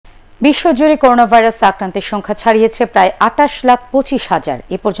বিশ্বজুড়ে corona virus আক্রান্তের সংখ্যা ছাড়িয়েছে প্রায় 28,25,000।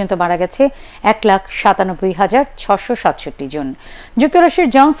 এ পর্যন্ত মারা গেছে 1,97,667 জন। যুক্তরাষ্ট্রের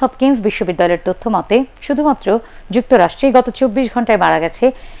জনস হপকিন্স বিশ্ববিদ্যালয়ের তথ্য মতে শুধুমাত্র যুক্তরাষ্ট্রে গত 24 ঘন্টায় মারা গেছে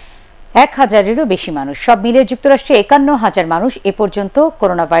 1,000-এরও বেশি মানুষ। সব মিলিয়ে যুক্তরাষ্ট্রে 51,000 মানুষ এ পর্যন্ত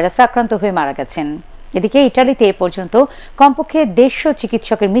করোনা ভাইরাসে আক্রান্ত হয়ে মারা গেছেন। এদিকে ইটালিতে এ পর্যন্ত কমপক্ষে 150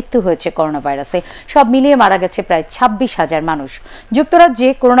 চিকিৎসকের মৃত্যু হয়েছে করোনা ভাইরাসে। সব মিলিয়ে মারা গেছে প্রায় 26,000 মানুষ। যুক্তরাজ্যে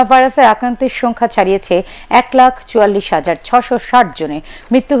করোনা ভাইরাসে আক্রান্তের সংখ্যা ছাড়িয়েছে 1,44,660 জনে।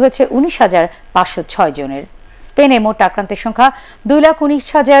 মৃত্যু হয়েছে 19,506 জনের। স্পেনে মোট আক্রান্তের সংখ্যা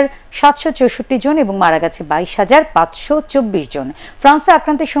 2,19,764 জন এবং মারা গেছে 22,524 জন। ফ্রান্সে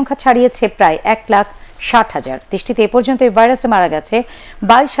আক্রান্তের সংখ্যা ছাড়িয়েছে প্রায় 1,60,000। দেশটিতে এ পর্যন্ত এই ভাইরাসে মারা গেছে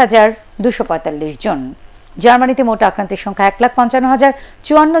 22,245 জন। জার্মানিতে মোট আক্রান্তের সংখ্যা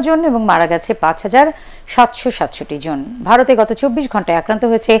 1,55,054 জন এবং মারা গেছে 5,767 জন। ভারতে গত 24 ঘন্টায় আক্রান্ত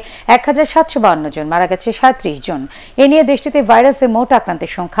হয়েছে 1,752 জন, মারা গেছে 37 জন। এ নিয়ে দেশটিতে ভাইরাসে মোট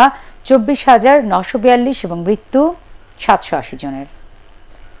আক্রান্তের সংখ্যা 24,942 এবং মৃত্যু 780 জনের।